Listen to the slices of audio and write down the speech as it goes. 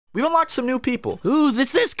We've unlocked some new people. Ooh,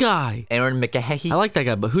 it's this guy. Aaron McGahey. I like that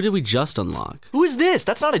guy, but who did we just unlock? Who is this?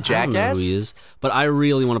 That's not a Jackass. I don't know who he is, but I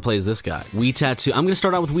really want to play as this guy. Wii Tattoo. I'm gonna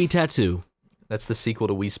start out with Wii Tattoo. That's the sequel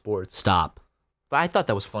to Wii Sports. Stop. But I thought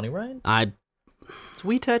that was funny, Ryan. It's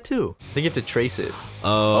Wii Tattoo. I think you have to trace it.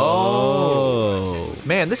 Oh.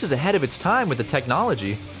 Man, this is ahead of its time with the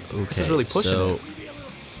technology. Okay, This is really pushing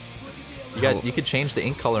it. You could change the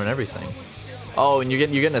ink color and everything. Oh, and you're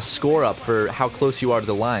getting a score up for how close you are to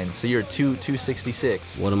the line. So you're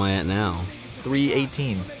 266. What am I at now?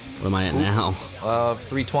 318. What am I at now?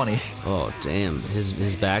 320. Oh, damn.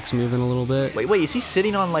 His back's moving a little bit. Wait, is he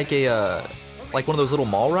sitting on like a like one of those little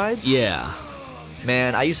mall rides? Yeah.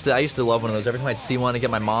 Man, I used to love one of those. Every time I'd see one, I'd get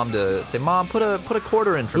my mom to say, "Mom, put a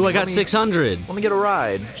quarter in for me." Ooh, I got 600. Let me get a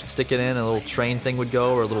ride. She'd stick it in, and a little train thing would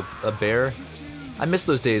go, or a bear. I miss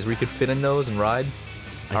those days where you could fit in those and ride.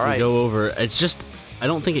 I can go over. It's just, I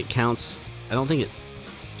don't think it counts. I don't think it.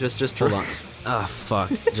 Just hold on. Ah, fuck.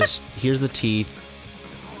 Just here's the teeth.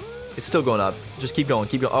 It's still going up. Just keep going.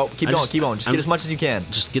 Keep going. Oh, keep going. Just get as much as you can.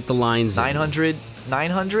 Just get the lines. 900.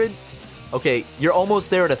 900. Okay, you're almost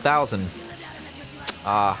there at 1,000.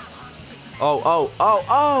 Ah,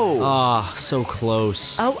 so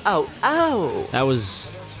close. Oh. That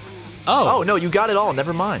was. Oh no, you got it all.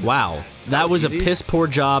 Never mind. Wow. That was a easy. piss poor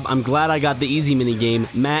job. I'm glad I got the easy mini game.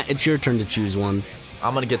 Matt, it's your turn to choose one.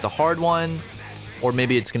 I'm gonna get the hard one, or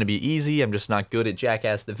maybe it's gonna be easy. I'm just not good at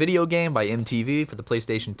Jackass the video game by MTV for the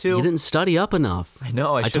PlayStation 2. You didn't study up enough. I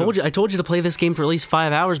know. I told you to play this game for at least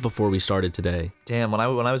 5 hours before we started today. Damn. When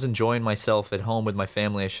I was enjoying myself at home with my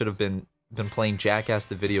family, I should have been playing Jackass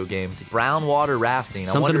the video game. Brown water rafting.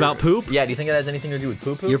 Something about poop? Yeah. Do you think it has anything to do with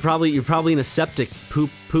poop? You're probably in a septic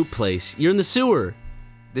poop place. You're in the sewer.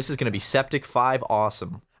 This is gonna be Septic 5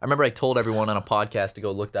 awesome. I remember I told everyone on a podcast to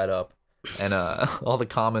go look that up, and all the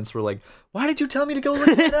comments were like, "Why did you tell me to go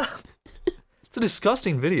look that up?" It's a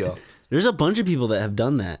disgusting video. There's a bunch of people that have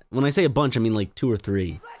done that. When I say a bunch, I mean like 2 or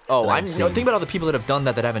 3. Oh, think about all the people that have done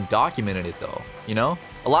that haven't documented it though. You know,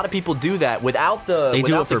 a lot of people do that without the. They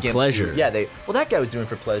do it for GIMP pleasure. suit. Yeah, well, that guy was doing it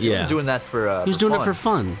for pleasure. He wasn't doing that for. He was doing it for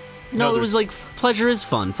fun. No, it was like pleasure is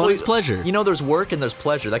fun. Fun is pleasure. You know, there's work and there's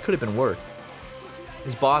pleasure. That could have been work.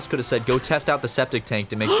 His boss could have said, "Go test out the septic tank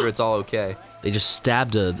to make sure it's all okay." They just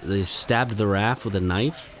stabbed the raft with a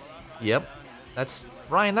knife. Yep,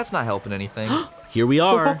 Ryan. That's not helping anything. Here we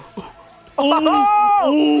are.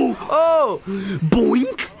 Oh!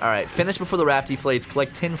 Boink! All right, finish before the raft deflates.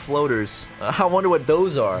 Collect 10 floaters. I wonder what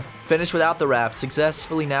those are. Finish without the raft.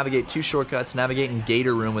 Successfully navigate 2 shortcuts. Navigate in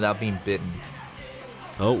gator room without being bitten.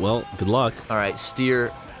 Oh well, good luck. All right,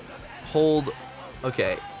 steer, hold.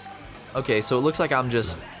 Okay, so it looks like I'm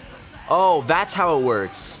just. Oh, that's how it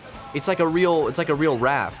works. It's like a real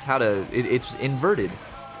raft. It's inverted,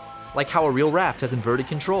 like how a real raft has inverted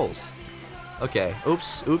controls. Okay.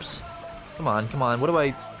 Oops. Come on. What do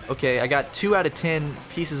I? Okay, I got 2 out of 10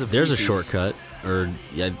 pieces of. There's feces. a shortcut, or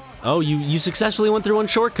yeah. Oh, you successfully went through one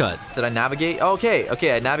shortcut. Did I navigate?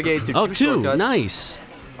 Okay, I navigated through 2 2. shortcuts. Nice.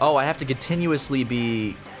 Oh, I have to continuously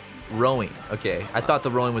be rowing. Okay, I thought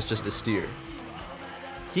the rowing was just a steer.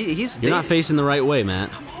 You're not facing the right way, Matt.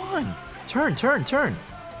 Come on, turn. Where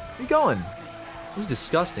are you going? This is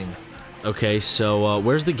disgusting. Okay, so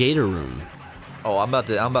where's the gator room? Oh, I'm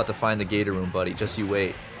about to find the gator room, buddy. Just you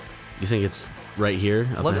wait. You think it's right here,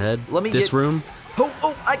 up ahead? Let me this get, room?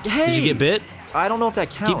 Hey! Did you get bit? I don't know if that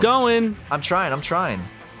counts. Keep going. I'm trying.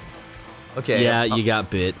 Okay. Yeah, you got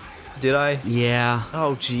bit. Did I? Yeah.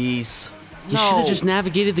 Oh, jeez. You should have just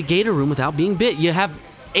navigated the gator room without being bit. You have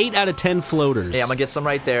 8 out of 10 floaters. Hey, I'm gonna get some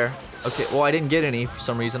right there. Okay. Well, I didn't get any for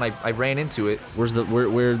some reason. I ran into it.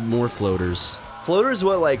 Where more floaters? Floaters, I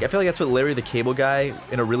feel like that's what Larry the Cable Guy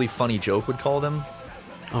in a really funny joke would call them.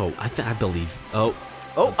 Oh, I believe. Oh,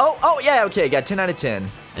 yeah, okay, got 10 out of 10.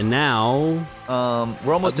 And now...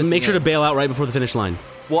 we're almost at make sure to bail out right before the finish line.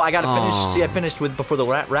 Well, I gotta finish... See, I finished before the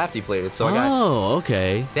raft deflated, so I got... Oh,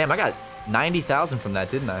 okay. Damn, I got 90,000 from that,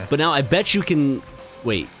 didn't I? But now I bet you can...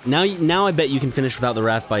 Wait, now I bet you can finish without the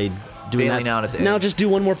raft by doing bailing out at the Now end. just do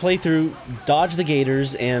one more playthrough, dodge the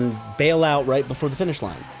gators, and bail out right before the finish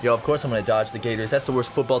line. Yo, of course I'm gonna dodge the Gators. That's the worst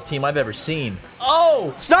football team I've ever seen.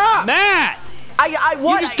 Oh! Stop! Matt! What?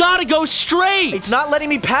 You just gotta go straight! It's not letting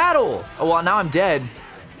me paddle! Oh, well, now I'm dead.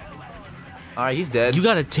 Alright, he's dead. You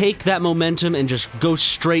gotta take that momentum and just go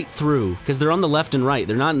straight through, because they're on the left and right.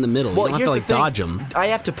 They're not in the middle. Well, you don't have to, dodge them. I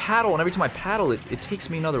have to paddle, and every time I paddle, it takes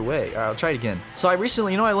me another way. Alright, I'll try it again. So I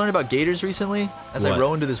recently, I learned about gators recently, as I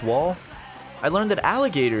row into this wall. I learned that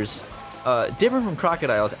alligators different from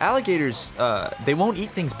crocodiles, alligators, they won't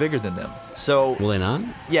eat things bigger than them. So Will they not?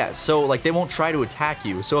 yeah, so like they won't try to attack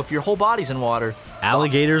you. So if your whole body's in water,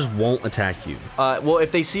 Alligators won't attack you. well,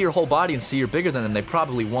 if they see your whole body and see you're bigger than them, they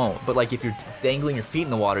probably won't. But like if you're dangling your feet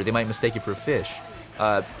in the water, they might mistake you for a fish.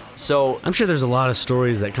 So I'm sure there's a lot of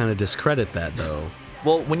stories that kind of discredit that, though.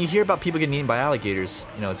 well, when you hear about people getting eaten by alligators,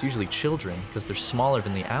 you know, it's usually children because they're smaller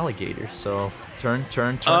than the alligator. So turn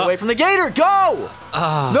away from the gator. Go!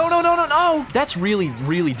 No. That's really,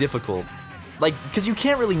 really difficult. Like, because you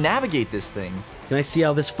can't really navigate this thing. Can I see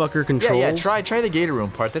how this fucker controls? Yeah, try the gator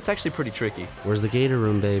room part. That's actually pretty tricky. Where's the gator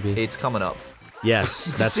room, baby? It's coming up.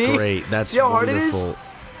 Yes, that's See? great. That's See how hard wonderful. it is?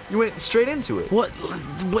 You went straight into it. What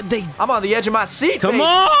they... I'm on the edge of my seat, Come baby.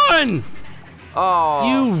 on! Oh.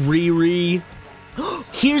 You Riri.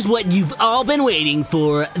 Here's what you've all been waiting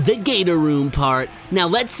for, the gator room part. Now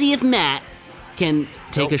let's see if Matt can...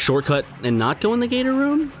 Take a shortcut and not go in the gator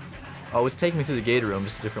room? Oh, it's taking me through the gator room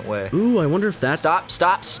just a different way. Ooh, I wonder if that's...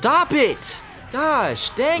 Stop it! Gosh,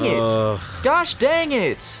 dang it! Ugh. Gosh, dang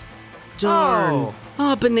it! Darn. Oh.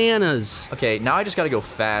 Oh, bananas. Okay, now I just gotta go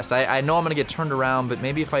fast. I know I'm gonna get turned around, but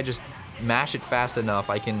maybe if I just mash it fast enough,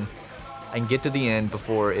 I can get to the end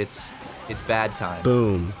before it's bad time.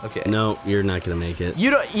 Boom. Okay. No, you're not gonna make it.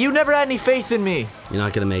 You never had any faith in me. You're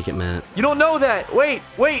not gonna make it, Matt. You don't know that. Wait,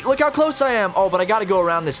 look how close I am. Oh, but I gotta go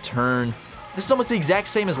around this turn. This is almost the exact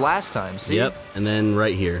same as last time, see? Yep, and then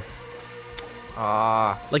right here.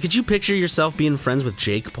 Like, could you picture yourself being friends with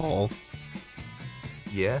Jake Paul?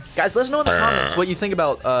 Yeah. Guys, let us know in the comments what you think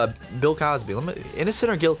about Bill Cosby.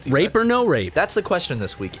 Innocent or guilty? Rape or no rape? That's the question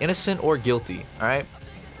this week. Innocent or guilty, all right?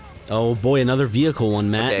 Oh boy, another vehicle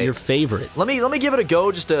one, Matt. Okay. Your favorite. Let me give it a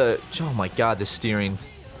go just to... Oh my god, this steering.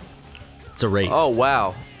 It's a race. Oh,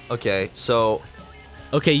 wow. Okay, so...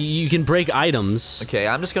 Okay, you can break items. Okay,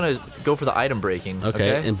 I'm just gonna go for the item breaking.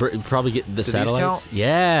 Okay, and probably get the these satellites. count?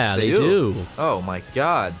 Yeah, they do. Oh my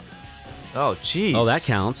god. Oh jeez. Oh, that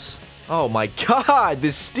counts. Oh my god,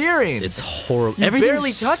 this steering. It's horrible. You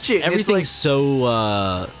barely touch it. Everything's It's like so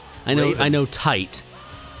I Raven. know tight.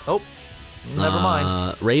 Oh, never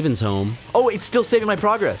mind. Raven's home. Oh, it's still saving my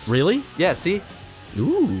progress. Really? Yeah. See.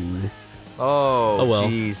 Ooh. Oh. well.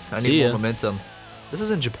 Jeez. I See need more ya. momentum. This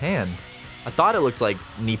is in Japan. I thought it looked like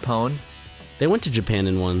Nippon. They went to Japan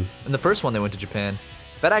in one. In the first one, they went to Japan.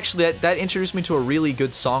 That actually that introduced me to a really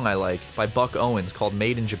good song I like by Buck Owens called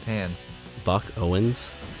 "Made in Japan." Buck Owens.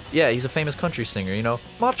 Yeah, he's a famous country singer, you know.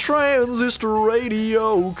 My transistor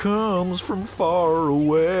radio comes from far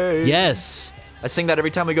away. Yes. I sing that every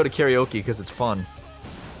time we go to karaoke because it's fun.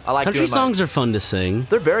 I like Country doing songs are fun to sing.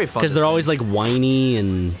 They're very fun Because to they're sing. always like whiny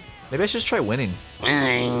and... Maybe I should just try winning.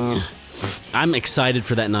 I'm excited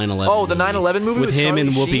for that 9/11 Oh, the 9/11 movie with him Charlie and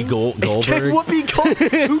Whoopi Sheen? Goldberg. Whoopi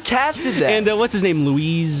Goldberg. Who casted that? And what's his name?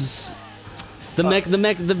 Louise... The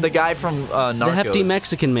guy from Narcos. The hefty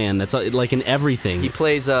Mexican man that's like in everything. He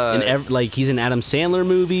plays like he's in Adam Sandler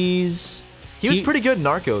movies. He was pretty good in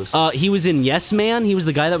Narcos. He was in Yes Man. He was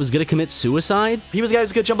the guy that was gonna commit suicide. He was the guy who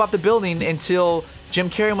was gonna jump off the building until Jim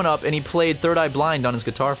Carrey went up and he played Third Eye Blind on his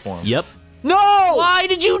guitar for him. Yep. No! Why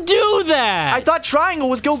did you do that? I thought triangle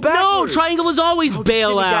was go backwards. No, triangle is always No, just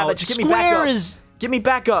bail get me out. back- just get me back Square up. is... Get me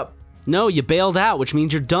back up. No, you bailed out, which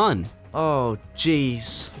means you're done. Oh,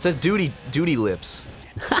 jeez. It says duty lips.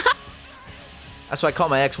 That's what I call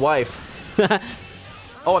my ex-wife.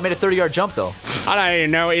 Oh, I made a 30-yard jump, though. I don't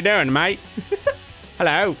even know what you're doing, mate.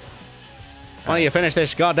 Hello. Why don't you finish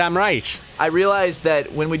this goddamn race? I realized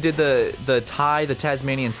that when we did the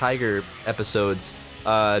Tasmanian Tiger episodes,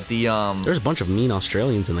 There's a bunch of mean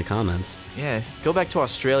Australians in the comments. yeah, go back to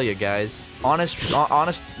Australia, guys.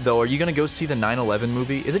 Honest though, are you gonna go see the 9/11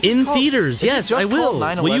 movie? Is it just In called- theaters, is it yes, just I will. called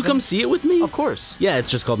 9/11? Will you come see it with me? Of course. Yeah, it's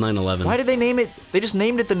just called 9/11. Why did they name it? They just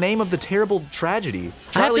named it the name of the terrible tragedy.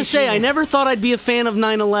 I have to say, I Sheen- never thought I'd be a fan of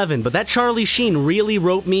 9/11, but that Charlie Sheen really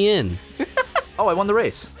wrote me in. Oh, I won the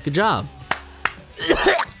race. Good job.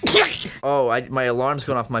 Oh, my alarm's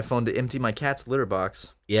going off my phone to empty my cat's litter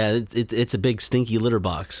box. Yeah, it's a big stinky litter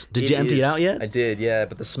box. Did you empty is. it out yet? I did, yeah,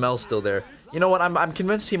 but the smell's still there. You know what? I'm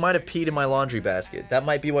convinced he might have peed in my laundry basket. That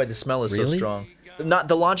might be why the smell is so Really? strong. Not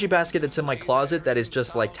the laundry basket that's in my closet that is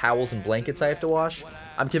just like towels and blankets I have to wash.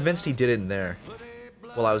 I'm convinced he did it in there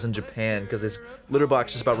while I was in Japan because his litter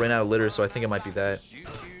box just about ran out of litter, so I think it might be that.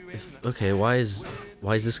 Okay, why is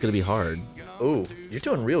this gonna be hard? Ooh, you're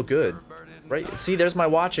doing real good. Right? See, there's my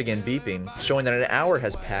watch again beeping, showing that an hour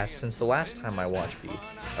has passed since the last time my watch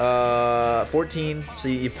beeped. 14. So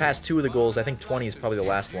you've passed 2 of the goals. I think 20 is probably the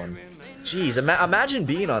last one. Jeez, imagine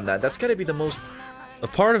being on that. That's gotta be the most. A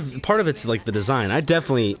part of it's like the design. I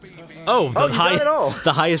definitely. Oh, Oh, you got it all.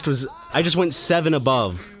 the highest was. I just went 7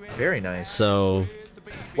 above. Very nice. So,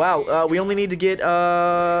 wow, we only need to get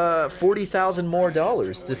 $40,000 more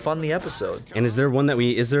to fund the episode. and is there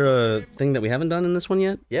a thing that we haven't done in this one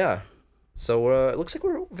yet? Yeah. So it looks like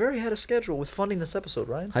we're very ahead of schedule with funding this episode,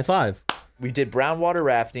 Ryan. High five. We did brown water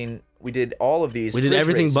rafting. We did all of these. We did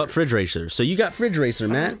everything but Fridge Racer. So you got Fridge Racer,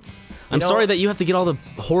 Matt. I'm sorry that you have to get all the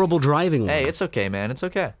horrible driving ones. Hey, it's okay, man. It's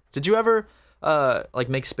okay. Did you ever like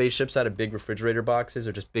make spaceships out of big refrigerator boxes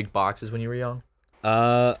or just big boxes when you were young?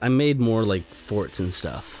 I made more like forts and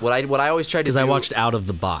stuff. What I always tried to do... Because I watched Out of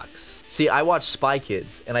the Box. See, I watched Spy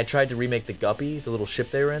Kids, and I tried to remake the Guppy, the little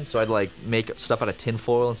ship they were in, so I'd like make stuff out of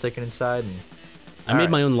tinfoil and stick it inside. And I made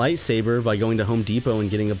my own lightsaber by going to Home Depot and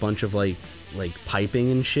getting a bunch of like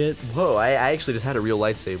piping and shit. Whoa, I actually just had a real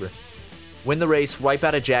lightsaber. Win the race, wipe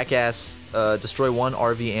out a Jackass, destroy 1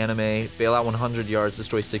 RV anime, bail out 100 yards,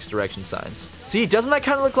 destroy 6 direction signs. See, doesn't that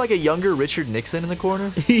kind of look like a younger Richard Nixon in the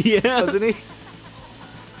corner? Yeah. Doesn't he?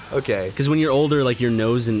 Okay. Because when you're older, like your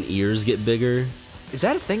nose and ears get bigger. Is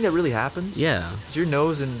that a thing that really happens? Yeah. Is your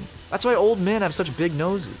nose and... That's why old men have such big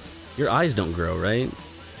noses. Your eyes don't grow, right?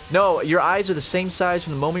 No, your eyes are the same size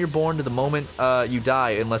from the moment you're born to the moment you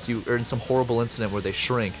die, unless you are in some horrible incident where they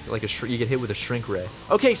shrink, like you get hit with a shrink ray.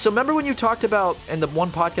 Okay, so remember when you talked about, in the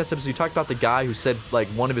one podcast episode, you talked about the guy who said, like,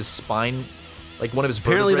 one of his spine, like, one of his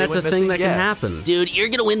vertebrae Apparently that's a went thing missing? that can happen. Dude, you're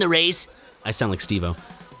gonna win the race. I sound like Steve-O.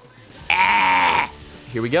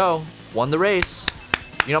 Here we go. Won the race.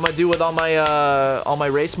 You know what I'm gonna do with all my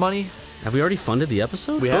race money? Have we already funded the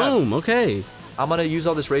episode? We have. Boom, okay. I'm gonna use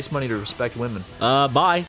all this race money to respect women. Bye.